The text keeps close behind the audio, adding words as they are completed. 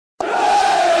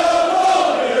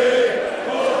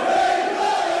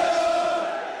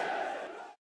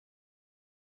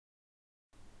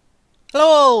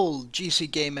Hello,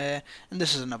 GC Gamer here, and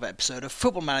this is another episode of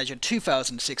Football Manager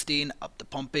 2016 Up to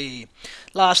Pompey.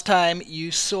 Last time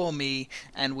you saw me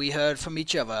and we heard from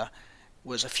each other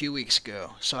was a few weeks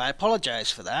ago, so I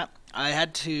apologize for that. I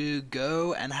had to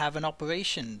go and have an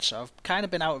operation, so I've kind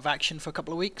of been out of action for a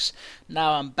couple of weeks.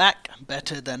 Now I'm back,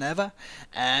 better than ever,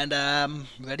 and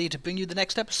ready to bring you the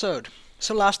next episode.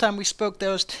 So last time we spoke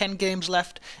there was 10 games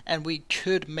left, and we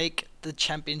could make the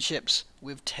championships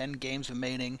with 10 games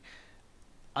remaining.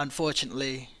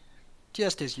 Unfortunately,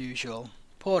 just as usual,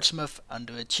 Portsmouth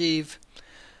underachieve.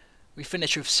 We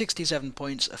finished with 67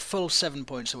 points, a full 7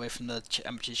 points away from the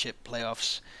championship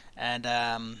playoffs, and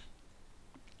I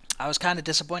was kind of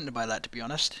disappointed by that, to be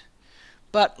honest.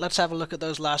 But let's have a look at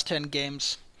those last 10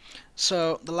 games.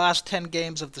 So the last 10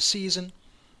 games of the season,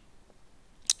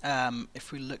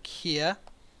 if we look here,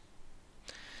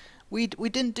 we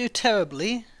didn't do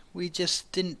terribly, we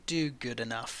just didn't do good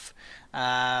enough.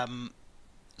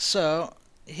 So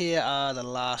here are the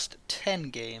last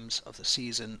 10 games of the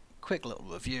season. Quick little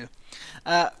review.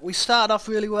 We started off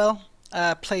really well,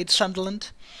 played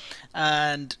Sunderland,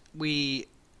 and we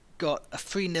got a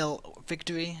 3-0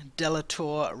 victory.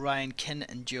 Delator, Ryan Kent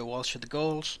and Joe Walsh with the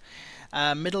goals.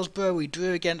 Middlesbrough we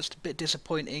drew against, a bit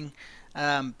disappointing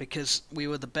because we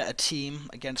were the better team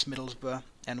against Middlesbrough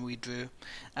and we drew.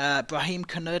 Brahim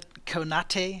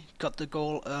Konate got the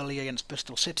goal early against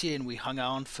Bristol City and we hung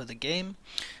on for the game.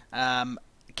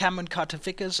 Cameron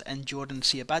Carter-Vickers and Jordan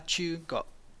Siabachu got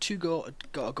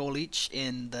a goal each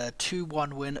in the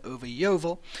 2-1 win over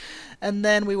Yeovil, and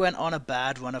then we went on a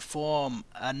bad run of form.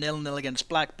 A 0-0 against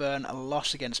Blackburn, a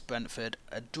loss against Brentford,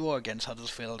 a draw against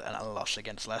Huddersfield, and a loss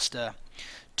against Leicester.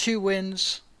 2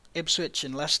 wins, Ipswich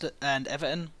and Leicester and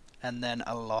Everton, and then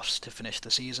a loss to finish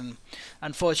the season.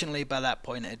 Unfortunately, by that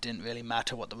point it didn't really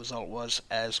matter what the result was,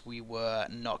 as we were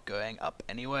not going up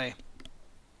anyway.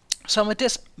 So I'm a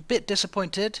bit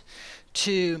disappointed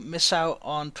to miss out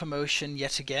on promotion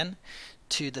yet again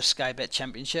to the Sky Bet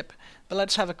Championship, but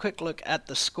let's have a quick look at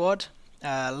the squad,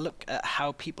 look at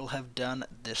how people have done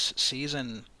this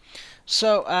season.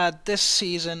 So this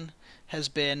season has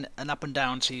been an up and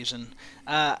down season.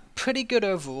 Pretty good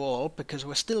overall because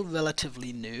we're still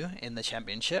relatively new in the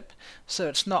championship, so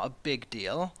it's not a big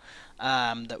deal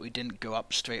that we didn't go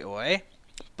up straight away,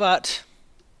 but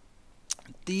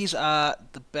these are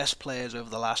the best players over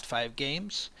the last 5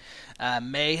 games.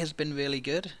 May has been really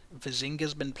good.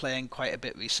 Vizinga's been playing quite a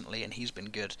bit recently and he's been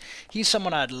good. He's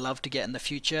someone I'd love to get in the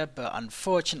future, but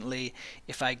unfortunately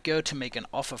if I go to make an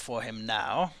offer for him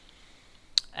now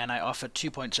and I offer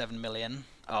 2.7 million,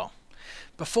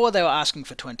 before they were asking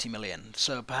for 20 million,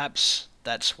 so perhaps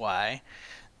that's why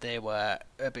they were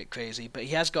a bit crazy, but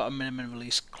he has got a minimum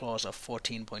release clause of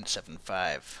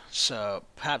 14.75, so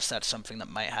perhaps that's something that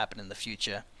might happen in the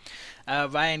future.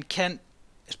 Ryan Kent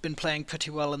has been playing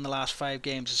pretty well in the last 5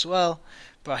 games as well.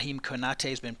 Brahim Konate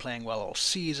has been playing well all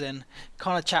season.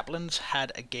 Connor Chaplin's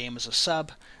had a game as a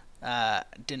sub,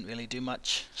 didn't really do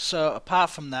much. So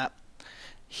apart from that,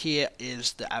 here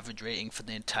is the average rating for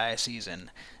the entire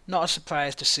season. Not a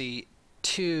surprise to see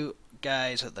 2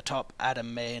 guys at the top,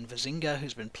 Adam May and Vizinga,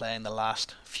 who's been playing the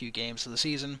last few games of the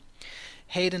season.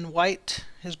 Hayden White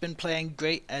has been playing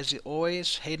great as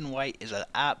always. Hayden White is an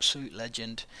absolute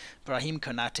legend. Brahim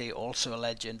Konate also a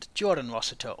legend. Jordan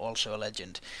Rossiter also a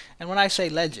legend. And when I say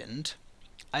legend,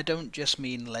 I don't just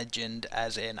mean legend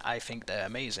as in I think they're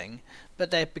amazing,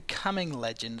 but they're becoming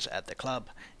legends at the club.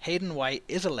 Hayden White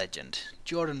is a legend.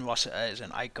 Jordan Rossiter is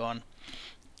an icon.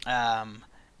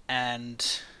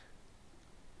 And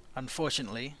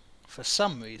unfortunately, for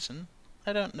some reason,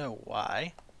 I don't know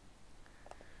why,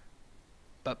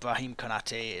 but Brahim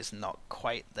Konate is not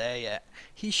quite there yet.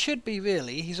 He should be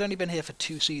really, he's only been here for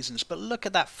 2 seasons, but look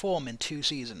at that form in 2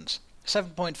 seasons.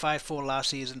 7.54 last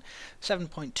season,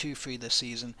 7.23 this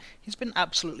season. He's been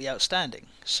absolutely outstanding,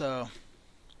 so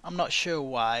I'm not sure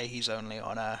why he's only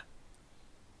on a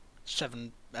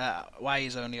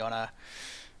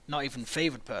not even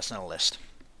favoured personnel list.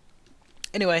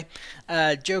 Anyway,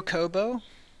 Joe Kobo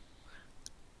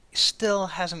still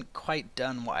hasn't quite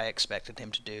done what I expected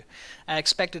him to do. I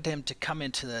expected him to come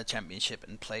into the championship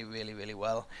and play really, really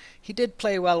well. He did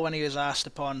play well when he was asked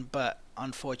upon, but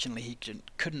unfortunately he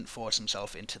couldn't force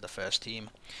himself into the first team.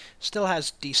 Still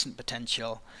has decent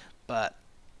potential, but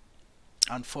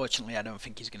unfortunately I don't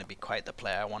think he's going to be quite the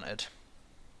player I wanted.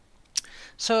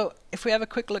 So if we have a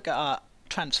quick look at our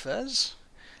transfers,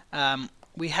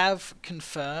 we have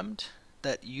confirmed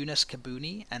that Yunus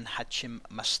Kabouni and Hachim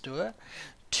Mastour,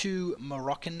 2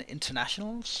 Moroccan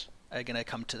internationals, are going to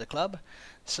come to the club,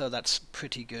 so that's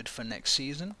pretty good for next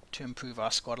season to improve our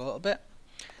squad a little bit.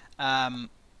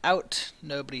 out,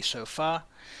 nobody so far.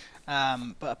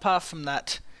 But apart from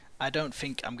that, I don't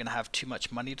think I'm going to have too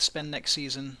much money to spend next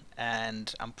season,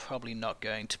 and I'm probably not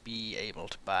going to be able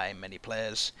to buy many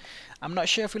players. I'm not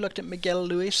sure if we looked at Miguel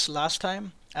Luis last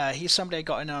time. He's somebody I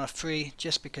got in on a free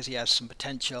just because he has some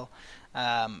potential.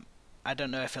 I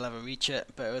don't know if he'll ever reach it,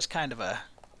 but it was kind of a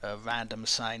random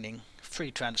signing, free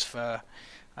transfer.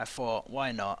 I thought,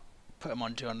 why not? Put him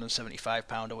on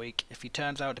 £275 a week. If he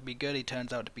turns out to be good, he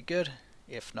turns out to be good.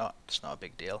 If not, it's not a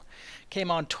big deal.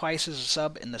 Came on twice as a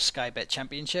sub in the Sky Bet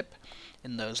Championship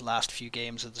in those last few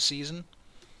games of the season.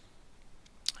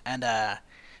 And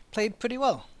played pretty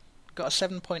well. Got a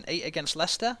 7.8 against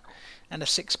Leicester and a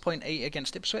 6.8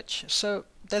 against Ipswich. So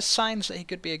there's signs that he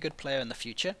could be a good player in the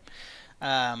future.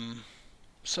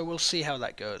 So we'll see how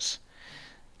that goes.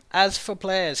 As for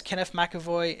players, Kenneth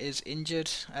McAvoy is injured.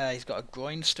 He's got a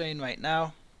groin strain right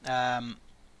now. I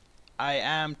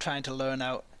am trying to loan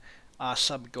out our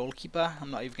sub goalkeeper. I'm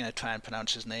not even going to try and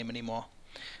pronounce his name anymore.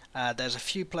 There's a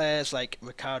few players like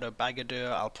Ricardo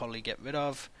Bagadur I'll probably get rid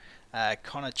of.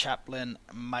 Connor Chaplin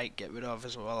might get rid of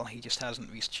as well. He just hasn't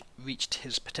reached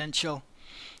his potential.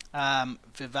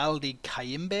 Vivaldi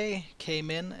Kayimbe came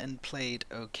in and played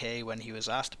okay when he was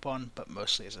asked upon, but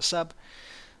mostly as a sub.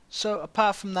 So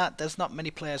apart from that, there's not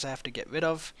many players I have to get rid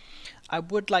of. I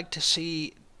would like to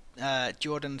see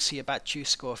Jordan Siabachu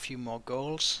score a few more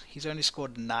goals. He's only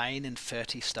scored 9 in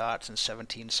 30 starts and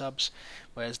 17 subs,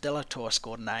 whereas Delator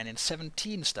scored 9 in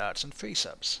 17 starts and 3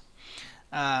 subs.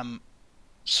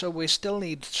 So we still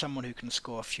need someone who can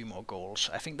score a few more goals.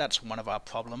 I think that's one of our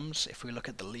problems, if we look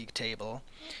at the league table,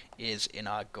 is in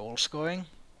our goal scoring.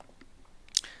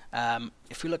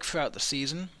 If we look throughout the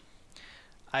season,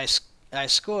 I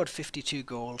scored 52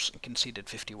 goals and conceded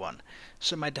 51.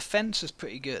 So my defence is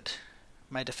pretty good.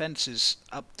 My defence is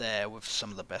up there with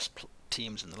some of the best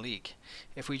teams in the league.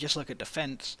 If we just look at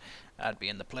defence, I'd be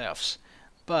in the playoffs.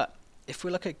 But if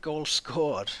we look at goals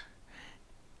scored,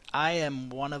 I am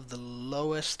one of the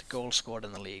lowest goals scored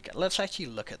in the league. Let's actually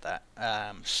look at that.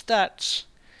 Stats,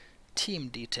 team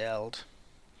detailed,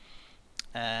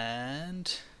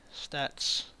 and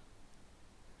stats,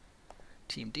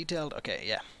 team detailed. Okay,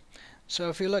 yeah. So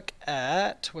if you look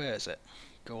at, where is it?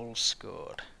 Goals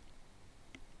scored.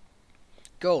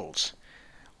 Goals.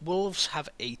 Wolves have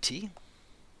 80.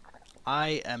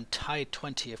 I am tied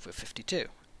 20th with 52.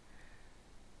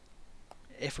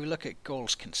 If we look at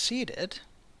goals conceded,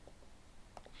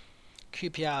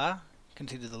 QPR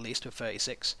conceded the least with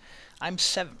 36. I'm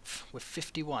 7th with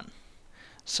 51.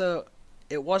 So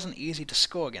it wasn't easy to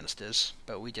score against us,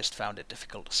 but we just found it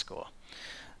difficult to score.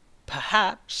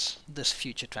 Perhaps this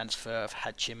future transfer of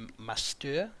Hachim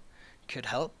Mastur could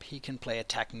help. He can play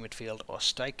attacking midfield or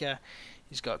striker.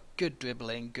 He's got good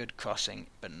dribbling, good crossing,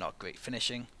 but not great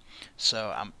finishing.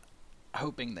 So I'm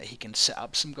hoping that he can set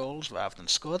up some goals rather than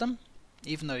score them,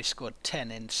 even though he scored 10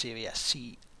 in Serie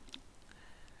C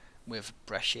with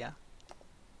Brescia.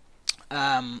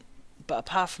 But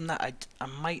apart from that, I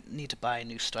might need to buy a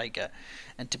new striker.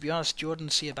 And to be honest, Jordan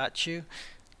Siabachu,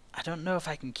 I don't know if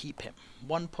I can keep him.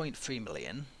 1.3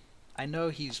 million. I know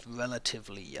he's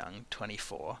relatively young,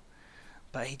 24,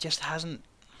 but he just hasn't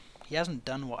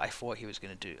done what I thought he was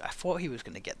going to do. I thought he was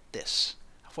going to get this.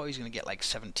 I thought he was going to get like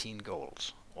 17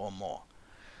 goals or more,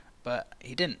 but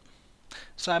he didn't.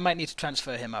 So I might need to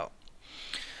transfer him out.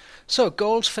 So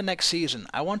goals for next season.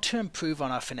 I want to improve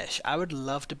on our finish. I would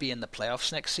love to be in the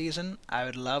playoffs next season. I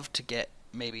would love to get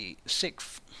maybe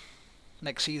 6th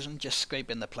next season, just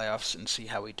scrape in the playoffs and see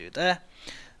how we do there.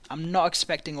 I'm not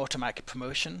expecting automatic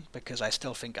promotion because I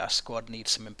still think our squad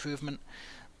needs some improvement,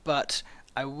 but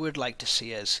I would like to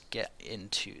see us get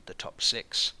into the top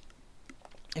 6.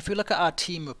 If we look at our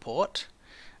team report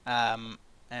and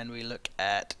we look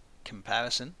at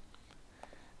comparison,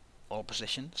 all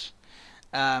positions,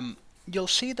 you'll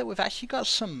see that we've actually got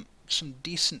some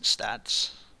decent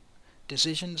stats.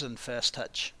 Decisions and first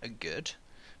touch are good.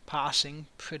 Passing,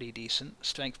 pretty decent.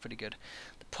 Strength, pretty good.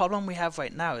 The problem we have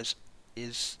right now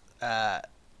is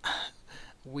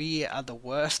we are the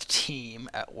worst team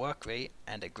at work rate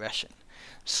and aggression.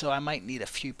 So I might need a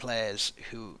few players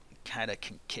who kind of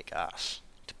can kick ass,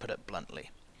 to put it bluntly.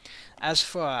 As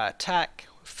for our attack,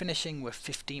 finishing, we're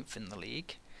 15th in the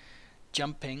league.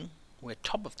 Jumping, we're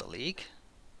top of the league,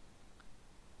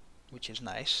 which is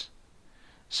nice.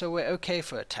 So we're okay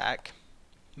for attack.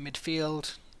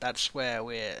 Midfield, that's where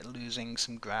we're losing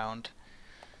some ground.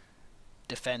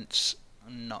 Defense,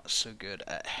 not so good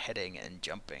at heading and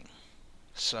jumping.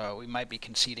 So we might be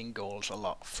conceding goals a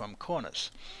lot from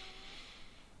corners.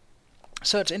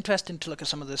 So it's interesting to look at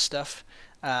some of this stuff.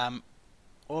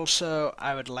 Also,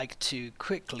 I would like to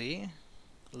quickly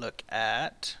look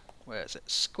at, where is it,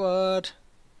 squad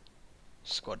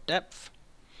depth,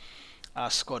 our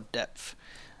squad depth.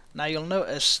 Now you'll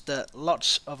notice that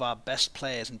lots of our best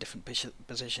players in different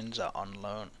positions are on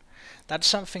loan. That's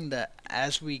something that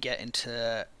as we get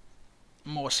into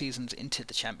more seasons into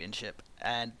the Championship,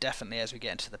 and definitely as we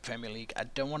get into the Premier League, I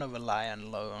don't want to rely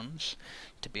on loans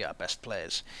to be our best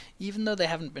players. Even though they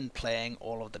haven't been playing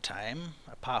all of the time,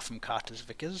 apart from Carter's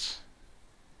Vickers,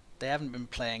 they haven't been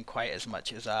playing quite as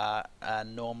much as our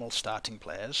normal starting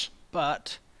players.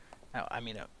 But, I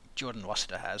mean, Jordan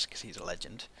Rossiter has, because he's a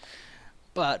legend.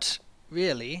 But,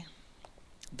 really,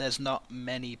 there's not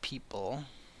many people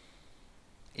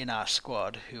in our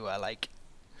squad who are like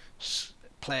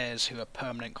players who are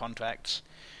permanent contracts,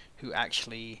 who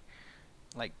actually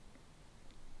like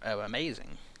are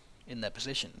amazing in their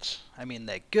positions. I mean,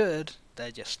 they're good,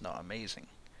 they're just not amazing.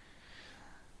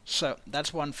 So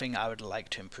that's one thing I would like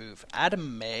to improve.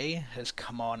 Adam May has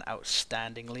come on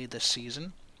outstandingly this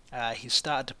season. He's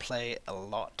started to play a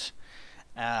lot.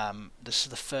 This is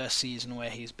the first season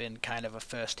where he's been kind of a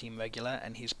first team regular,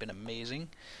 and he's been amazing.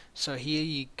 So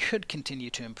he could continue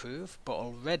to improve, but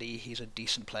already he's a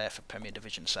decent player for Premier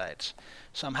Division sides.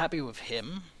 So I'm happy with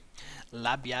him.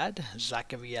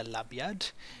 Zakaria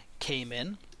Labyad came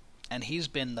in, and he's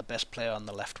been the best player on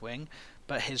the left wing,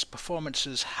 but his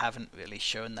performances haven't really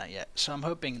shown that yet. So I'm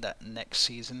hoping that next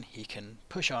season he can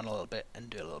push on a little bit and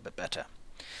do a little bit better.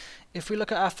 If we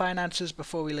look at our finances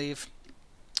before we leave,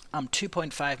 I'm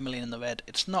 2.5 million in the red.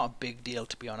 It's not a big deal,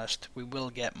 to be honest. We will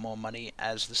get more money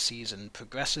as the season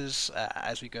progresses,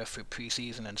 as we go through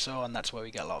pre-season and so on. That's where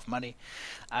we get a lot of money.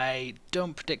 I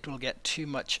don't predict we'll get too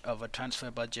much of a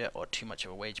transfer budget or too much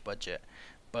of a wage budget,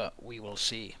 but we will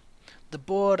see. The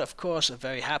board, of course, are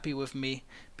very happy with me,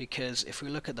 because if we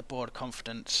look at the board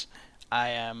confidence, I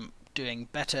am doing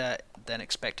better than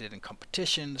expected in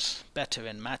competitions, better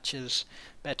in matches,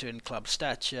 better in club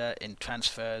stature, in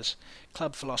transfers,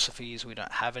 club philosophies we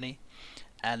don't have any,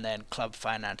 and then club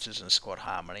finances and squad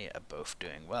harmony are both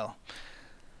doing well.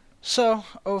 So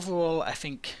overall I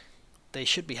think they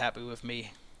should be happy with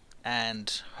me,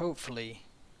 and hopefully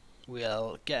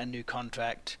we'll get a new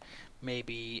contract,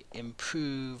 maybe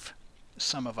improve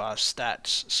some of our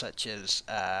stats such as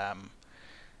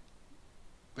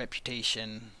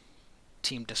reputation,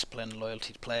 team discipline,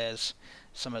 loyalty to players,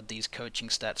 some of these coaching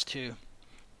stats too,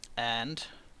 and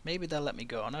maybe they'll let me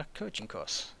go on a coaching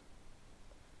course.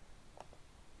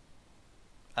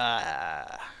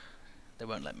 They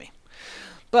won't let me.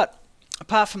 But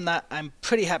apart from that, I'm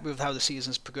pretty happy with how the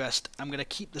season's progressed. I'm going to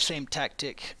keep the same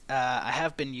tactic. I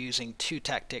have been using two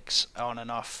tactics on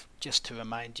and off, just to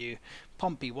remind you.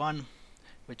 Pompey 1,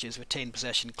 which is retain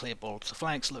possession, clear ball to the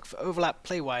flanks, look for overlap,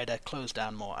 play wider, close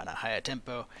down more and a higher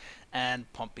tempo,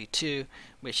 and Pompey 2,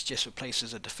 which just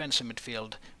replaces a defensive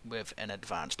midfield with an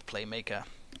advanced playmaker.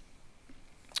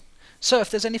 So if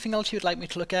there's anything else you'd like me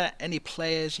to look at, any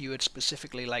players you would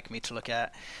specifically like me to look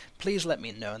at, please let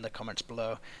me know in the comments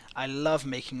below. I love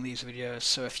making these videos,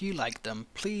 so if you like them,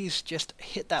 please just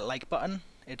hit that like button.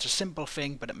 It's a simple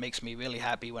thing, but it makes me really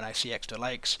happy when I see extra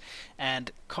likes.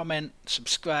 And comment,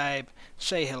 subscribe,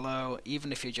 say hello,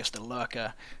 even if you're just a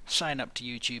lurker. Sign up to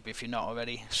YouTube if you're not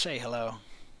already. Say hello.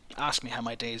 Ask me how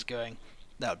my day is going.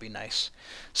 That would be nice.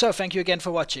 So thank you again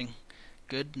for watching.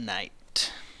 Good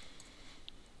night.